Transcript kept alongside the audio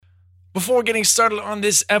Before getting started on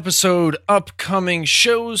this episode, upcoming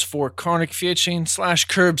shows for Karnik Fietchen /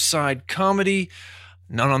 Curbside Comedy.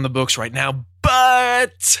 None on the books right now,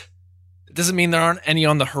 but it doesn't mean there aren't any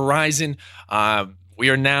on the horizon. We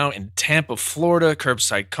are now in Tampa, Florida,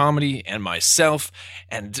 Curbside Comedy and myself,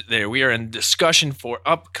 and there we are in discussion for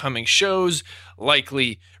upcoming shows,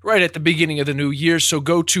 likely right at the beginning of the new year. So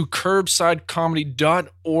go to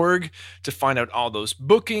curbsidecomedy.org to find out all those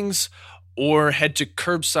bookings, or head to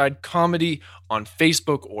Curbside Comedy on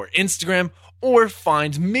Facebook or Instagram, or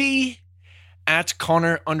find me at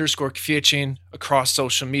Connor_Fietchen across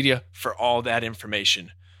social media for all that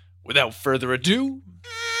information. Without further ado,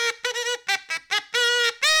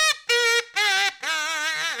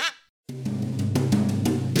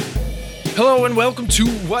 hello and welcome to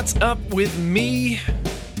What's Up With Me.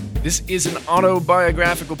 This is an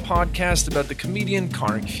autobiographical podcast about the comedian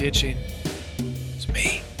Karnik Fietchen. It's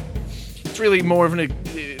me. It's really more of an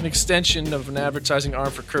extension of an advertising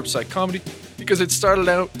arm for Curbside Comedy, because it started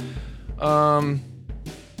out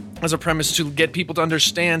as a premise to get people to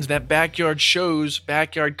understand that backyard shows,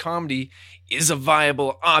 backyard comedy is a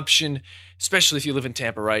viable option, especially if you live in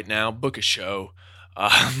Tampa right now. Book a show.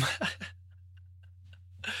 But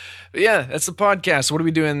yeah, that's the podcast. What are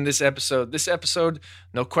we doing this episode? This episode,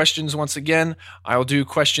 no questions once again. I'll do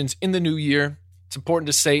questions in the new year. It's important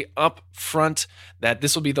to say up front that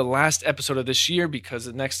this will be the last episode of this year, because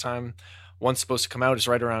the next time one's supposed to come out is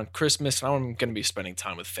right around Christmas, and I'm going to be spending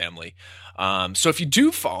time with family. So if you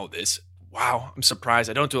do follow this, wow, I'm surprised.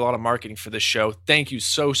 I don't do a lot of marketing for this show. Thank you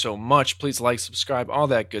so much. Please like, subscribe, all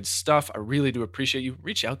that good stuff. I really do appreciate you.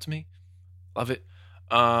 Reach out to me. Love it.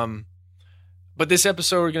 But this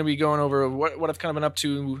episode, we're going to be going over what I've kind of been up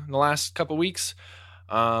to in the last couple weeks,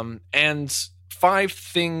 and 5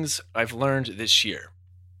 things I've learned this year.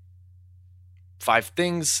 5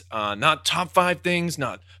 things, not top 5 things,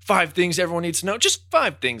 not 5 things everyone needs to know, just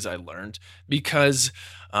 5 things I learned, because,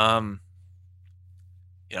 there's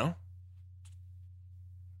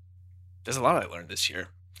a lot I learned this year.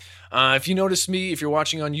 If you notice me, if you're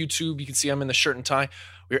watching on YouTube, you can see I'm in the shirt and tie.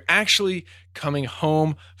 We're actually coming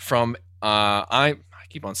home from, I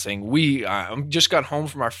keep on saying we, just got home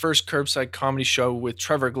from our first Curbside Comedy show with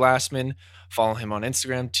Trevor Glassman. Follow him on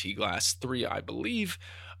Instagram, tglass3, I believe,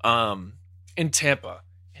 in Tampa.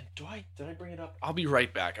 And did I bring it up? I'll be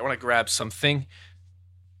right back. I want to grab something.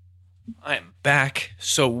 I am back.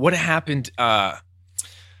 So what happened?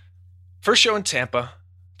 First show in Tampa,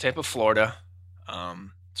 Florida.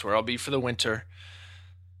 It's where I'll be for the winter.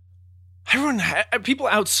 People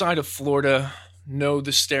outside of Florida know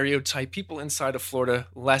the stereotype. People inside of Florida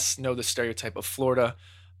less know the stereotype of Florida,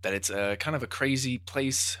 that it's a kind of a crazy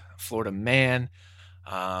place. Florida man.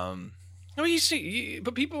 But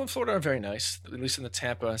people in Florida are very nice, at least in the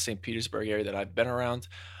Tampa and St. Petersburg area that I've been around.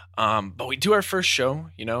 But we do our first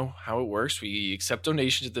show, you know how it works. We accept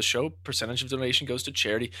donations at the show. Percentage of donation goes to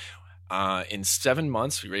charity. In 7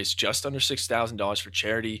 months, we raised just under $6,000 for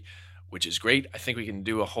charity, which is great. I think we can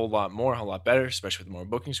do a whole lot more, a whole lot better, especially with the more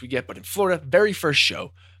bookings we get. But in Florida, very first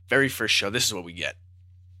show, this is what we get.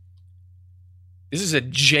 This is a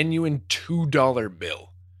genuine $2 bill.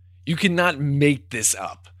 You cannot make this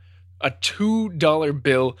up. A $2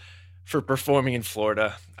 bill for performing in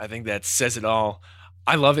Florida. I think that says it all.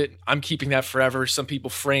 I love it. I'm keeping that forever. Some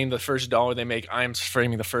people frame the first dollar they make. I'm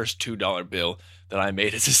framing the first $2 bill that I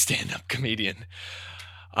made as a stand-up comedian.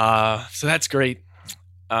 So that's great.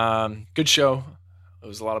 Good show. There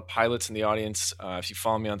was a lot of pilots in the audience. If you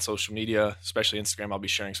follow me on social media, especially Instagram, I'll be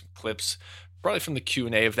sharing some clips, probably from the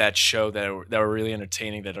Q&A of that show that were really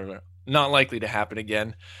entertaining, that are not likely to happen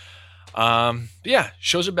again. Yeah,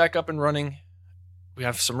 shows are back up and running. We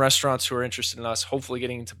have some restaurants who are interested in us, hopefully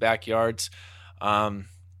getting into backyards. I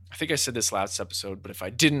think I said this last episode, but if I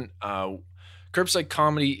didn't, Curbside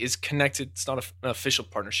Comedy is connected. It's not an official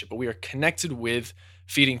partnership, but we are connected with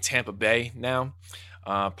Feeding Tampa Bay now.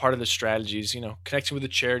 Part of the strategy is, connecting with the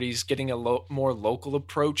charities, getting a more local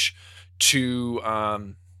approach to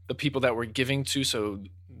the people that we're giving to. So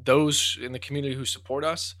those in the community who support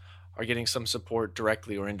us are getting some support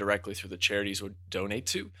directly or indirectly through the charities we donate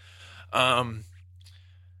to.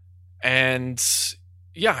 And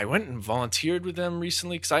yeah, I went and volunteered with them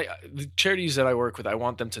recently, because the charities that I work with, I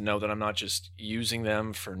want them to know that I'm not just using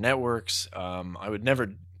them for networks. I would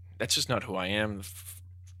never, that's just not who I am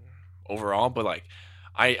overall, but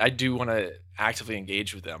I do want to actively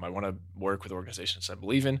engage with them. I want to work with organizations I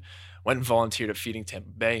believe in. Went and volunteered at Feeding Tampa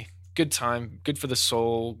Bay. Good time, good for the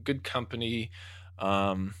soul, good company,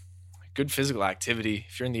 good physical activity.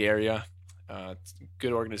 If you're in the area,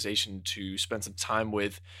 good organization to spend some time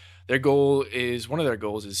with. One of their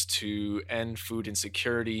goals is to end food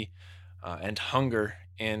insecurity end hunger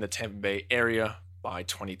in the Tampa Bay area by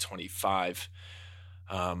 2025.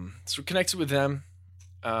 So we're connected with them.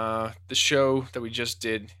 The show that we just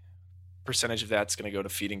did, percentage of that's going to go to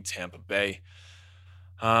feeding Tampa Bay.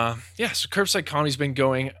 So Curbside Comedy's been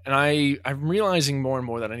going, and I'm realizing more and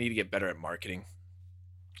more that I need to get better at marketing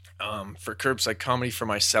for Curbside Comedy for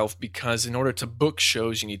myself, because in order to book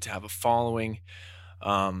shows, you need to have a following,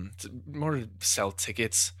 in order to sell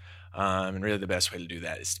tickets, and really the best way to do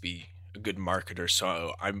that is to be a good marketer.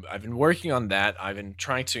 So I've been working on that. I've been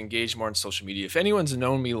trying to engage more on social media. If anyone's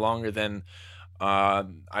known me longer than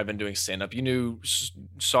I've been doing stand-up, you knew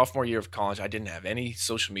sophomore year of college, I didn't have any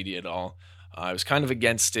social media at all. I was kind of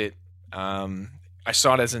against it. I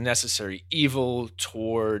saw it as a necessary evil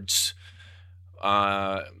towards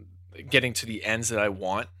getting to the ends that I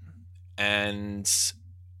want. And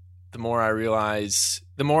the more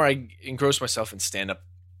I engross myself in stand-up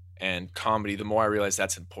and comedy, the more I realize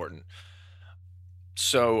that's important.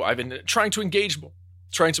 So I've been trying to engage more,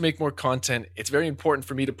 trying to make more content. It's very important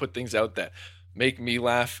for me to put things out that make me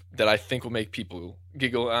laugh, that I think will make people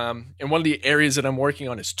giggle. And one of the areas that I'm working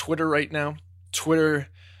on is Twitter right now. Twitter,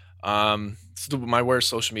 it's my worst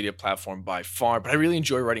social media platform by far, but I really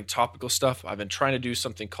enjoy writing topical stuff. I've been trying to do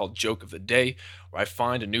something called Joke of the Day, where I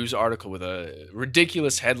find a news article with a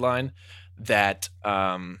ridiculous headline that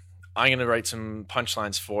I'm going to write some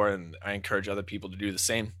punchlines for, and I encourage other people to do the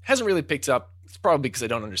same. Hasn't really picked up. It's probably because I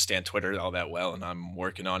don't understand Twitter all that well, and I'm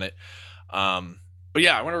working on it. But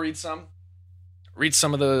yeah, I want to read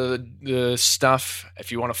some of the stuff.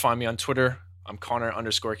 If you want to find me on Twitter, I'm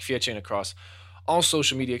Connor_Kvietchian across all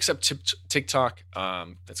social media except TikTok.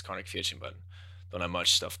 That's Connor Kvietchian, but don't have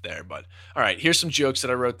much stuff there. But all right, here's some jokes that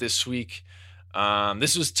I wrote this week.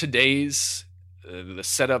 This was today's. The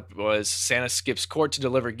setup was Santa skips court to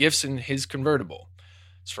deliver gifts in his convertible.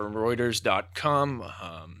 It's from Reuters.com.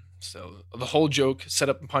 So the whole joke,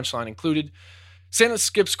 setup and punchline included. Santa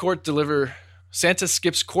skips court to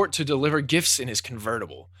deliver gifts in his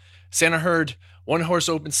convertible. Santa heard one horse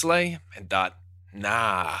open sleigh and thought,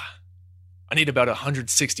 nah, I need about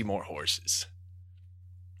 160 more horses.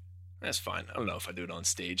 That's fine. I don't know if I do it on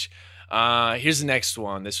stage. Here's the next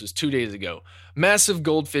one. This was 2 days ago. Massive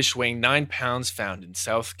goldfish weighing 9 pounds found in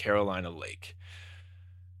South Carolina lake.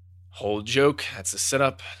 Whole joke. That's the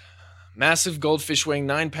setup. Massive goldfish weighing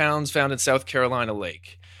 9 pounds found in South Carolina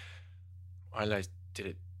lake. Why did I did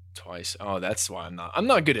it twice? Oh, that's why I'm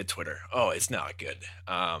not good at Twitter. Oh, it's not good.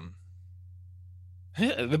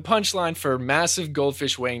 The punchline for massive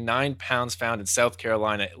goldfish weighing 9 pounds found in South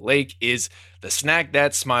Carolina lake is the snack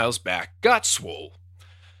that smiles back got swole.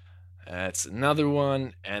 That's another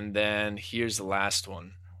one. And then here's the last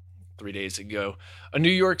one. 3 days ago, a New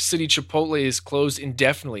York City Chipotle is closed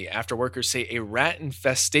indefinitely after workers say a rat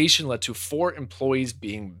infestation led to 4 employees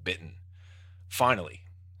being bitten. Finally,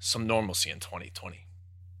 some normalcy in 2020.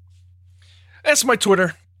 That's my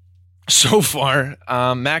Twitter so far.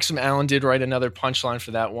 Maxim Allen did write another punchline for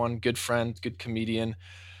that one. Good friend, good comedian.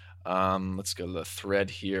 Let's go to the thread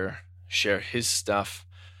here. Share his stuff.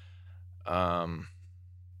 Where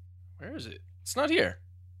is it? It's not here.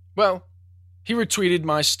 Well, he retweeted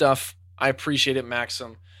my stuff. I appreciate it,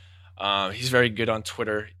 Maxim. He's very good on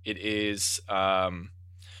Twitter. It is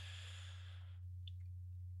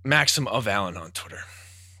Maxim of Allen on Twitter.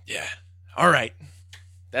 Yeah. All right.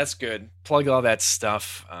 That's good. Plug all that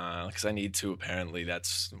stuff because I need to, apparently.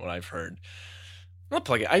 That's what I've heard. I'll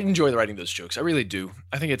plug it. I enjoy writing those jokes. I really do.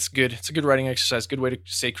 I think it's good. It's a good writing exercise, good way to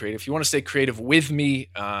stay creative. If you want to stay creative with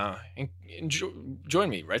me, join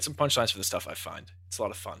me. Write some punchlines for the stuff I find. It's a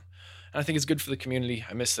lot of fun. And I think it's good for the community.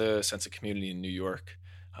 I miss the sense of community in New York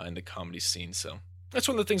in the comedy scene. So that's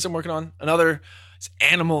one of the things I'm working on. Another is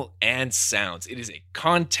Animal and Sounds. It is a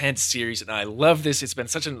content series, and I love this. It's been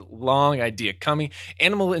such a long idea coming.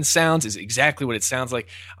 Animal and Sounds is exactly what it sounds like.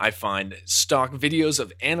 I find stock videos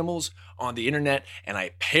of animals on the internet, and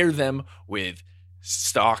I pair them with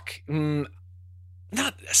stock,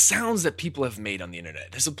 not sounds that people have made on the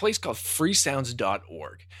internet. There's a place called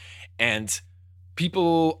freesounds.org, and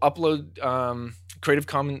people upload Creative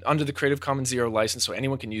Commons under the Creative Commons Zero license, so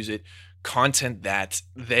anyone can use it. Content that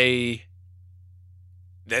they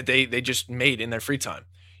just made in their free time.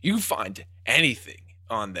 You can find anything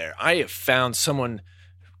on there. I have found someone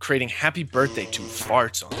creating happy birthday to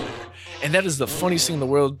farts on there. And that is the funniest thing in the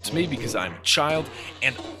world to me because I'm a child.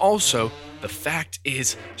 And also, the fact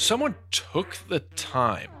is, someone took the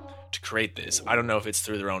time to create this. I don't know if it's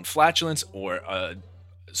through their own flatulence or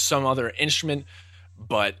some other instrument,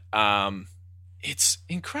 but it's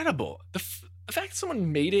incredible. The fact that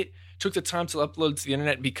someone made it, took the time to upload to the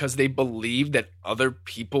internet because they believed that other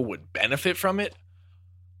people would benefit from it.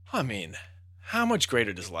 I mean, how much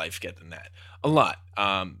greater does life get than that? A lot,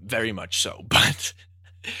 very much so. But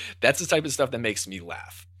that's the type of stuff that makes me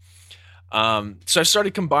laugh. So I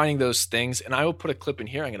started combining those things, and I will put a clip in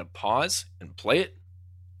here. I'm going to pause and play it.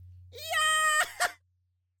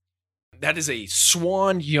 That is a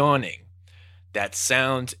swan yawning. That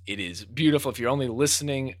sound, it is beautiful. If you're only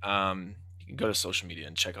listening, you can go to social media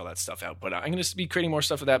and check all that stuff out. But I'm going to be creating more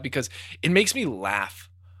stuff of that because it makes me laugh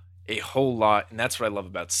a whole lot, and that's what I love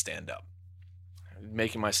about stand-up.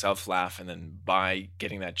 Making myself laugh, and then by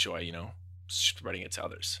getting that joy, spreading it to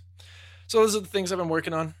others. So those are the things I've been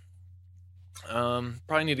working on.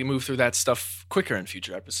 Probably need to move through that stuff quicker in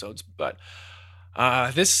future episodes, but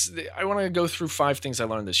I want to go through 5 things I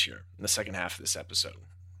learned this year in the second half of this episode.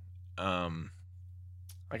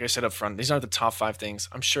 Like I said up front, these aren't the top 5 things.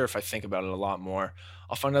 I'm sure if I think about it a lot more,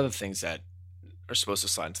 I'll find other things that are supposed to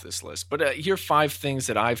slide into this list. But here are 5 things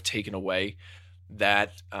that I've taken away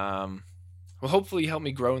that will hopefully help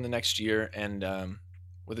me grow in the next year. And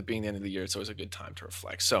with it being the end of the year, it's always a good time to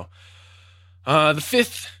reflect. So the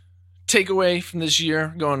 5th takeaway from this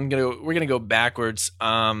year, we're gonna go backwards.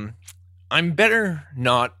 I'm better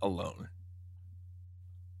not alone.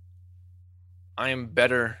 I am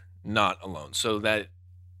better not alone. So that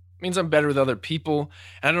means I'm better with other people.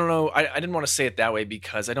 And I don't know, I didn't want to say it that way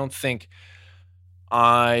because I don't think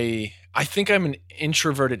I think I'm an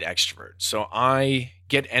introverted extrovert. So I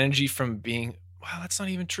get energy from being, wow, that's not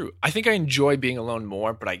even true. I think I enjoy being alone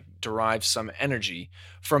more, but I derive some energy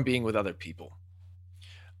from being with other people.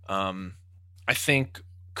 I think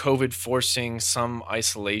COVID forcing some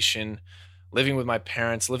isolation, living with my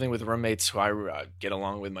parents, living with roommates who I get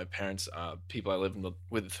along with, my parents, people I live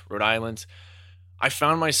with Rhode Island, I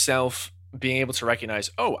found myself being able to recognize,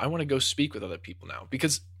 oh, I want to go speak with other people now.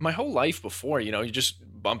 Because my whole life before, you're just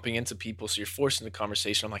bumping into people, so you're forced into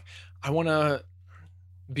conversation. I'm like, I want to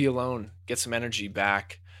be alone, get some energy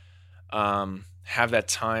back, have that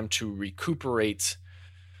time to recuperate.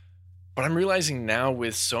 But I'm realizing now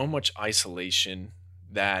with so much isolation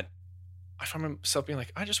that I find myself being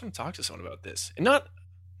like, I just want to talk to someone about this. And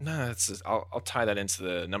I'll tie that into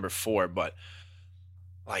the number 4, but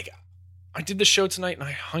like I did the show tonight and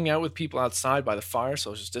I hung out with people outside by the fire,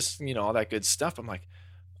 social distancing, all that good stuff. I'm like,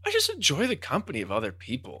 I just enjoy the company of other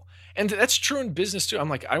people. And that's true in business too. I'm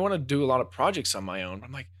like, I want to do a lot of projects on my own.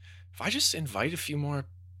 I'm like, if I just invite a few more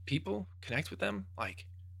people, connect with them, like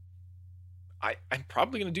I'm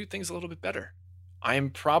probably going to do things a little bit better. I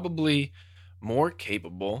am probably more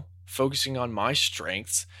capable focusing on my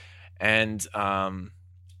strengths and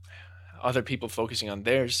other people focusing on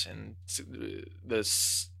theirs. And the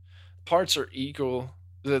parts are equal.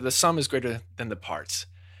 The sum is greater than the parts.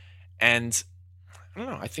 And I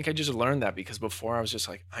don't know. I think I just learned that because before I was just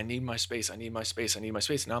like, I need my space. I need my space. I need my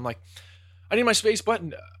space. And now I'm like, I need my space, but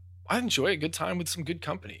I enjoy a good time with some good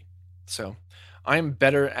company. So I am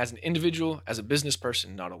better as an individual, as a business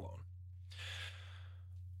person, not alone.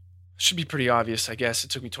 Should be pretty obvious, I guess. It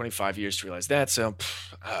took me 25 years to realize that. So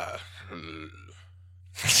I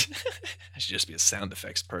should just be a sound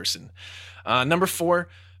effects person. Number 4,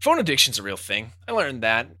 phone addiction's a real thing. I learned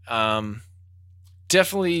that.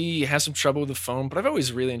 Definitely have some trouble with the phone, but I've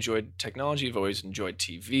always really enjoyed technology. I've always enjoyed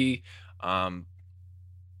TV,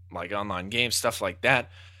 like online games, stuff like that.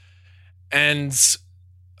 And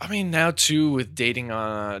I mean, now too, with dating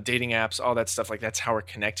apps, all that stuff, like that's how we're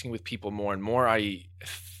connecting with people more and more. I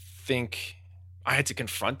think I had to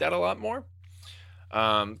confront that a lot more.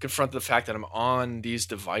 Confront the fact that I'm on these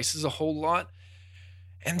devices a whole lot.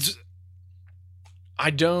 And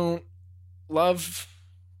I don't love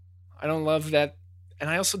that. And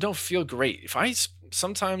I also don't feel great.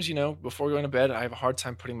 Sometimes, before going to bed, I have a hard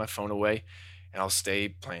time putting my phone away and I'll stay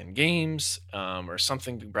playing games, or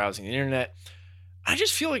something, browsing the internet. I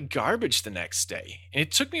just feel like garbage the next day. And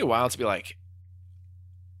it took me a while to be like,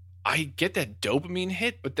 I get that dopamine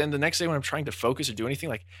hit, but then the next day when I'm trying to focus or do anything,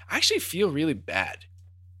 like I actually feel really bad.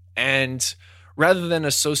 And rather than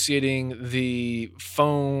associating the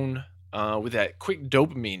phone with that quick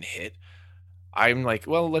dopamine hit, I'm like,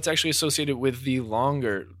 well, let's actually associate it with the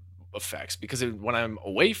longer effects because when I'm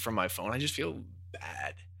away from my phone, I just feel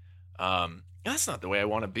bad. That's not the way I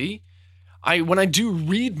want to be. When I do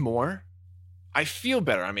read more, I feel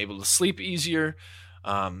better. I'm able to sleep easier.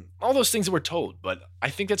 All those things that we're told, but I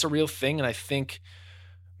think that's a real thing. And I think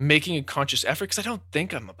making a conscious effort, because I don't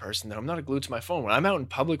think I'm a person that I'm not glued to my phone. When I'm out in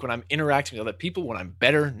public, when I'm interacting with other people, when I'm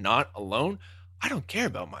better not alone, I don't care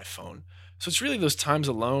about my phone. So it's really those times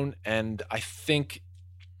alone. And I think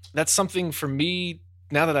that's something for me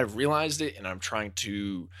now that I've realized it and I'm trying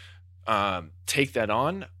to take that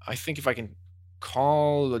on. I think if I can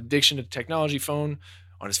call addiction to technology, phone,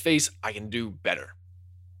 on his face, I can do better.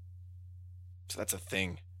 So that's a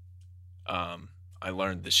thing I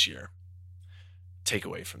learned this year.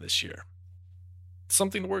 Takeaway from this year.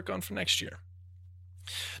 Something to work on for next year.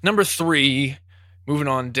 Number 3, moving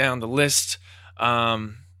on down the list,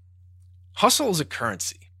 hustle is a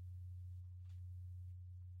currency.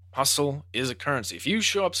 Hustle is a currency. If you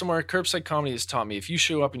show up somewhere, Curbside Comedy has taught me, if you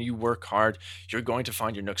show up and you work hard, you're going to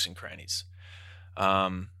find your nooks and crannies.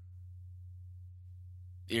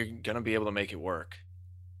 You're going to be able to make it work.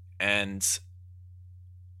 And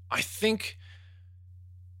I think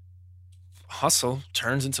hustle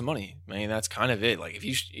turns into money. I mean, that's kind of it. Like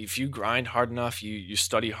if you grind hard enough, you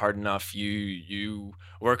study hard enough, you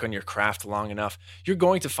work on your craft long enough, you're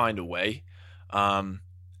going to find a way.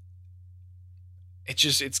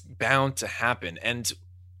 It's bound to happen. And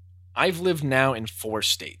I've lived now in 4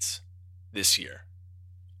 states this year.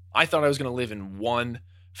 I thought I was going to live in one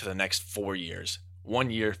for the next 4 years. 1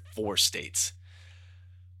 year, 4 states.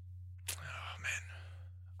 Oh, man.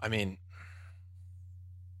 I mean,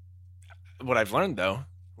 what I've learned, though,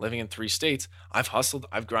 living in 3 states, I've hustled,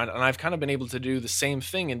 I've grinded, and I've kind of been able to do the same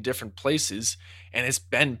thing in different places, and it's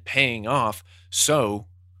been paying off. So,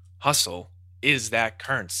 hustle is that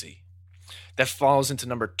currency. That falls into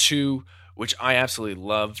number 2, which I absolutely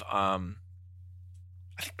love. I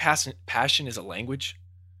think passion is a language.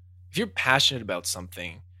 If you're passionate about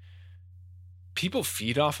something, people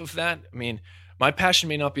feed off of that. I mean, my passion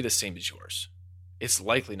may not be the same as yours. It's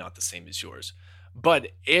likely not the same as yours. But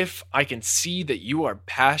if I can see that you are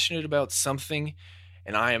passionate about something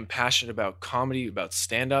and I am passionate about comedy, about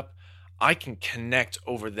stand-up, I can connect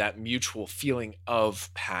over that mutual feeling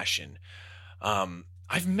of passion.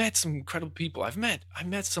 I've met some incredible people. I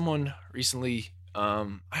met someone recently.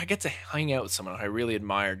 I get to hang out with someone I really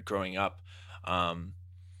admired growing up. He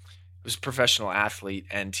was a professional athlete,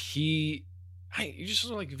 and he just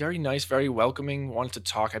was like very nice, very welcoming, wanted to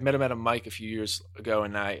talk. I met him at a mic a few years ago,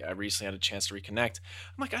 and I recently had a chance to reconnect.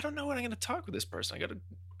 I'm like, I don't know what I'm going to talk with this person. I got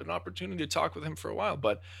an opportunity to talk with him for a while,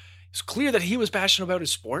 but it's clear that he was passionate about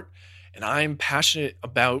his sport, and I'm passionate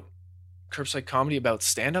about Curbside Comedy, about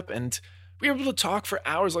stand-up, and we were able to talk for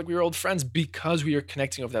hours like we were old friends because we are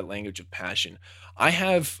connecting over that language of passion. I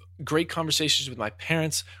have great conversations with my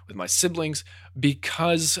parents, with my siblings,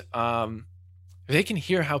 because they can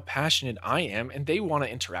hear how passionate I am and they want to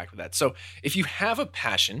interact with that. So if you have a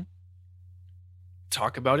passion,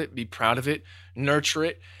 talk about it, be proud of it, nurture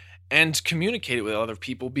it, and communicate it with other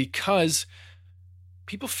people, because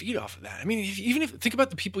people feed off of that. I mean, even if think about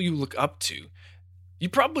the people you look up to, you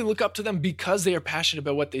probably look up to them because they are passionate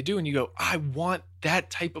about what they do, and you go, I want that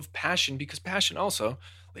type of passion, because passion also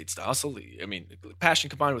leads to hustle. I mean, passion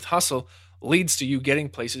combined with hustle leads to you getting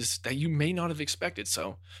places that you may not have expected.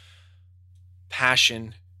 So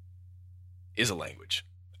passion is a language.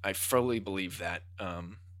 I fully believe that.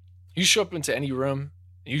 You show up into any room,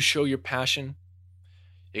 you show your passion,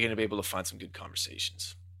 you're going to be able to find some good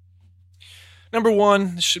conversations. Number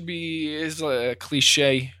 1 is a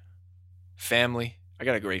cliche: family. I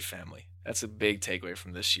got a great family. That's a big takeaway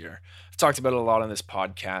from this year. I've talked about it a lot on this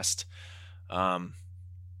podcast.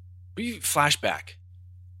 But you flashback.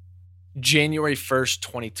 January 1st,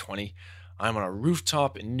 2020. I'm on a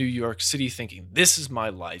rooftop in New York City thinking, this is my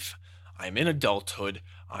life. I'm in adulthood.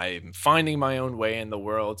 I'm finding my own way in the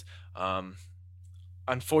world.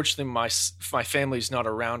 Unfortunately, my family's not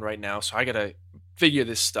around right now, so I got to figure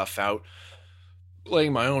this stuff out,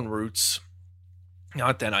 laying my own roots.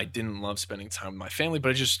 Not that I didn't love spending time with my family,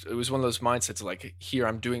 but it was one of those mindsets of like, here,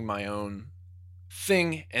 I'm doing my own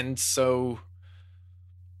thing. And so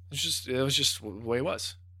it was just the way it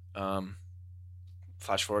was.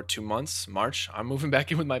 Flash forward 2 months, March, I'm moving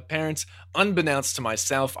back in with my parents. Unbeknownst to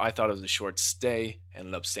myself, I thought it was a short stay.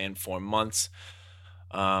 Ended up staying 4 months.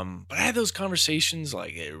 But I had those conversations,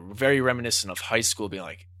 like very reminiscent of high school, being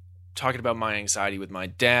like, talking about my anxiety with my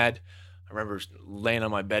dad. I remember laying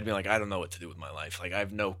on my bed being like, I don't know what to do with my life. Like, I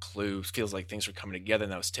have no clue. It feels like things were coming together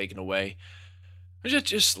and that was taken away. I was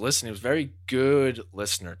just listening. He was a very good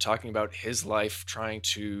listener, talking about his life, trying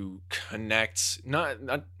to connect, not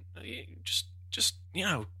just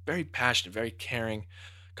very passionate, very caring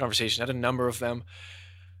conversation. I had a number of them.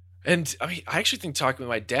 And I mean, I actually think talking with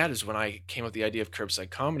my dad is when I came up with the idea of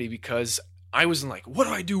Curbside Comedy, because I wasn't like, what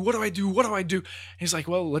do I do? What do I do? What do I do? And he's like,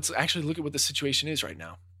 well, let's actually look at what the situation is right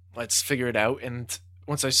now. Let's figure it out. And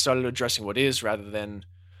once I started addressing what is rather than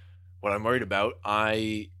what I'm worried about,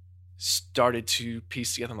 I started to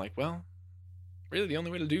piece together. I'm like, well, really the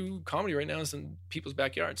only way to do comedy right now is in people's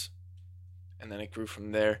backyards. And then it grew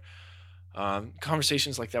from there.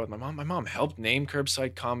 Conversations like that with my mom. My mom helped name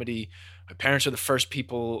Curbside Comedy. My parents are the first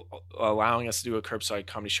people allowing us to do a curbside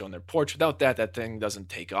comedy show on their porch. Without that, that thing doesn't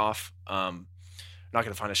take off. Not going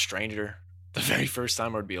to find a stranger the very first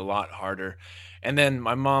time, or it'd be a lot harder. And then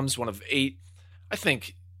my mom's one of eight. I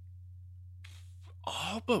think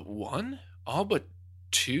all but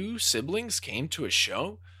two siblings came to a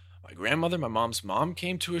show. My grandmother, my mom's mom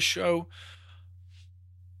came to a show.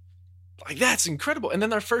 Like, that's incredible. And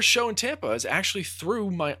then our first show in Tampa is actually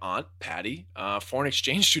through my aunt Patty, a foreign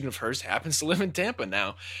exchange student of hers, happens to live in Tampa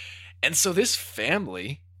now. And so this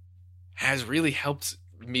family has really helped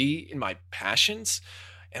me in my passions.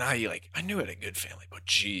 And I knew I had a good family, but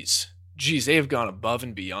geez, they have gone above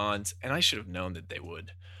and beyond, and I should have known that they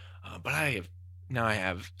would. But I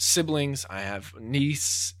have siblings, I have a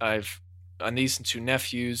niece and two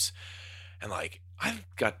nephews, and like I've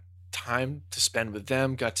got time to spend with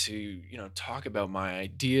them, got to, talk about my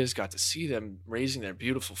ideas, got to see them raising their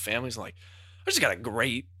beautiful families. Like, I just got a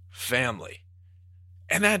great family.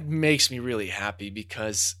 And that makes me really happy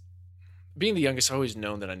because being the youngest, I always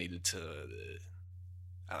known that I needed to,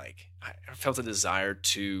 I felt a desire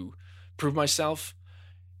to prove myself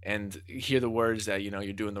and hear the words that,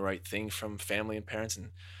 you're doing the right thing from family and parents.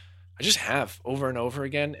 And I just have over and over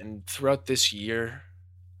again. And throughout this year,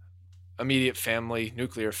 immediate family,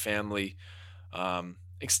 nuclear family,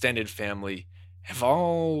 extended family have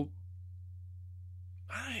all,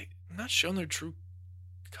 I'm not shown their true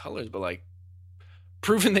colors, but like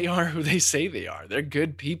proven they are who they say they are. They're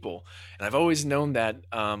good people. And I've always known that,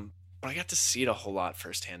 but I got to see it a whole lot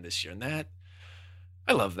firsthand this year. And that,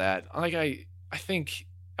 I love that. I think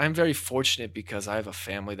I'm very fortunate because I have a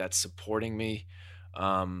family that's supporting me,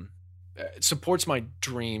 supports my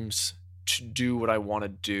dreams to do what I want to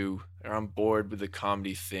do. They're on board with the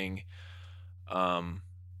comedy thing. And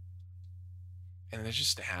they're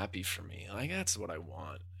just happy for me. Like, that's what I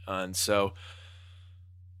want. And so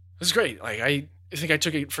it's great. Like, I think I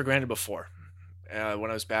took it for granted before, when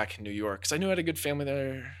I was back in New York, because I knew I had a good family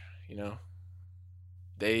there.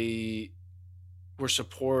 They were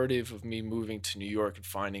supportive of me moving to New York and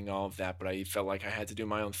finding all of that, but I felt like I had to do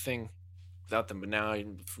my own thing without them. But now I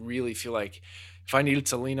really feel like if I needed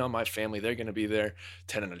to lean on my family, they're going to be there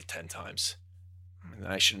 10 out of 10 times. And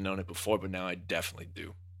I should have known it before, but now I definitely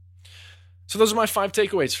do. So those are my 5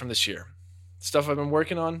 takeaways from this year. Stuff I've been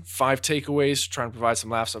working on, 5 takeaways, trying to provide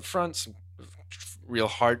some laughs up front, some real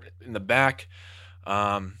heart in the back.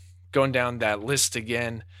 Going down that list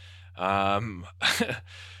again.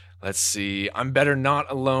 Let's see. I'm better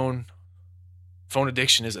not alone. Phone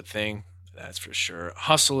addiction is a thing. That's for sure.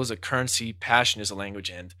 Hustle is a currency. Passion is a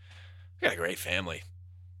language. And I got a great family.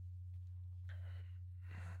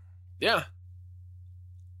 Yeah.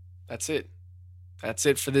 That's it. That's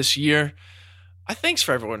it for this year. Thanks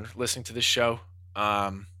for everyone listening to this show.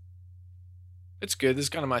 It's good. This is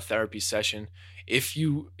kind of my therapy session. If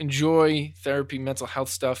you enjoy therapy, mental health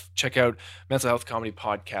stuff, check out Mental Health Comedy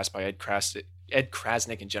Podcast by Ed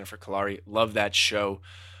Krasnick and Jennifer Kalari. Love that show.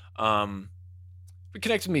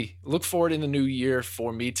 Connect with me. Look forward in the new year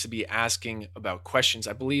for me to be asking about questions.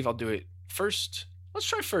 I believe I'll do it first. Let's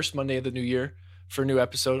try first Monday of the new year for a new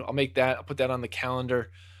episode. I'll put that on the calendar.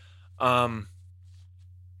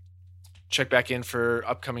 Check back in for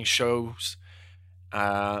upcoming shows.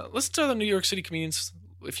 Listen to the New York City comedians.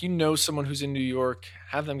 If you know someone who's in New York,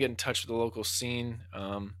 have them get in touch with the local scene.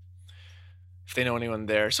 If they know anyone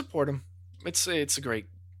there, support them.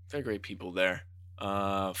 They're great people there.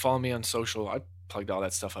 Follow me on social. I plugged all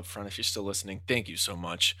that stuff up front. If you're still listening, thank you so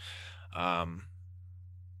much.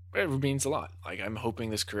 It means a lot. Like, I'm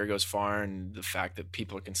hoping this career goes far, and the fact that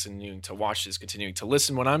people are continuing to watch this, continuing to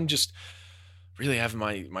listen when I'm just really having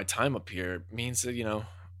my time up here means that,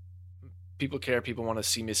 people care, people want to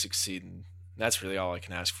see me succeed, and that's really all I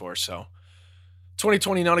can ask for. So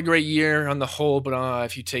 2020, not a great year on the whole, but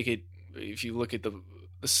if you look at the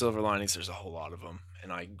silver linings, there's a whole lot of them,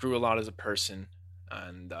 and I grew a lot as a person,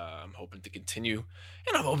 and I'm hoping to continue,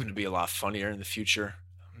 and I'm hoping to be a lot funnier in the future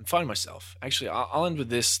and find myself. Actually, I'll end with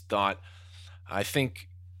this thought. I think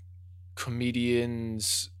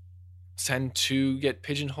comedians tend to get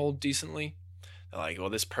pigeonholed decently. They're like, well,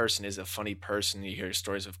 this person is a funny person. You hear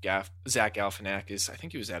stories of Zach Galifianakis. I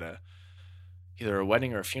think he was at either a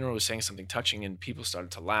wedding or a funeral, was saying something touching, and people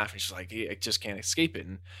started to laugh. And she's like, I just can't escape it.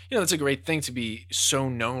 And that's a great thing to be so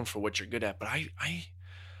known for what you're good at. But I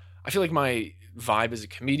feel like my vibe as a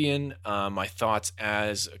comedian, my thoughts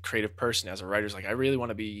as a creative person, as a writer, is like, I really want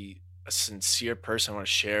to be a sincere person. I want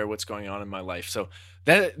to share what's going on in my life. So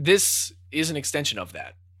this is an extension of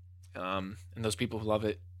that. And those people who love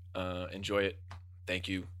it, enjoy it. Thank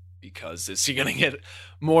you. because you're going to get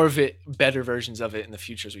more of it, better versions of it in the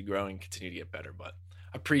future as we grow and continue to get better. But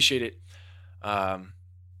I appreciate it.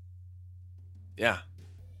 Yeah.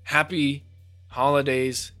 Happy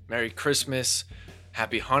holidays. Merry Christmas.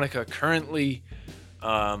 Happy Hanukkah currently.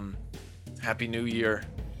 Happy New Year.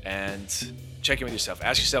 And check in with yourself.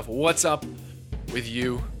 Ask yourself, what's up with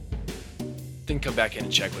you? Then come back in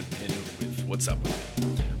and check with what's up with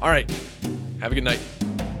me. All right. Have a good night.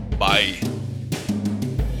 Bye.